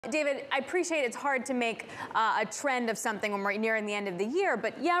David, I appreciate it's hard to make a trend of something when we're nearing the end of the year,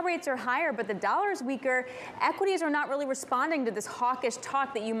 but yeah, rates are higher, but the dollar's weaker. Equities are not really responding to this hawkish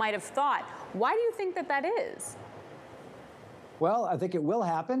talk that you might have thought. Why do you think that that is? Well, I think it will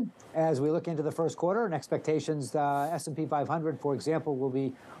happen as we look into the first quarter, and expectations, S&P 500, for example, will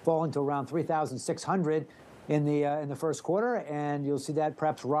be falling to around 3,600 in the first quarter, and you'll see that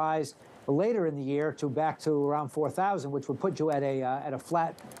perhaps rise later in the year to back to around 4,000, which would put you at a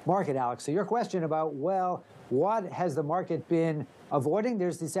flat market, Alex. So your question about, well, what has the market been avoiding?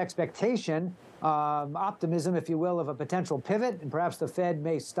 There's this expectation, optimism, if you will, of a potential pivot, and perhaps the Fed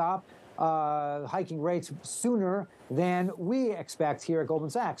may stop hiking rates sooner than we expect here at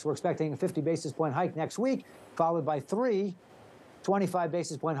Goldman Sachs. We're expecting a 50 basis point hike next week, followed by 25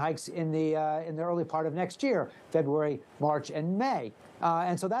 basis point hikes in the early part of next year, February, March, and May.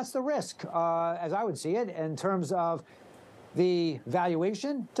 And so that's the risk, as I would see it, in terms of the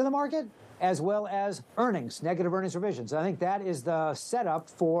valuation to the market, as well as earnings, negative earnings revisions. I think that is the setup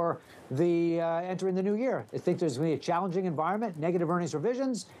for the entering the new year. I think there's going to be a challenging environment, negative earnings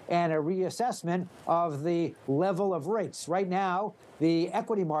revisions, and a reassessment of the level of rates. Right now, the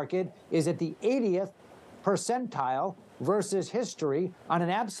equity market is at the 80th percentile versus history on an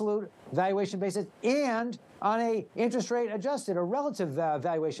absolute valuation basis and on a interest rate adjusted, a relative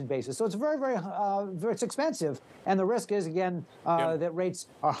valuation basis. So it's very it's expensive. And the risk is, again, that rates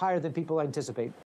are higher than people anticipate.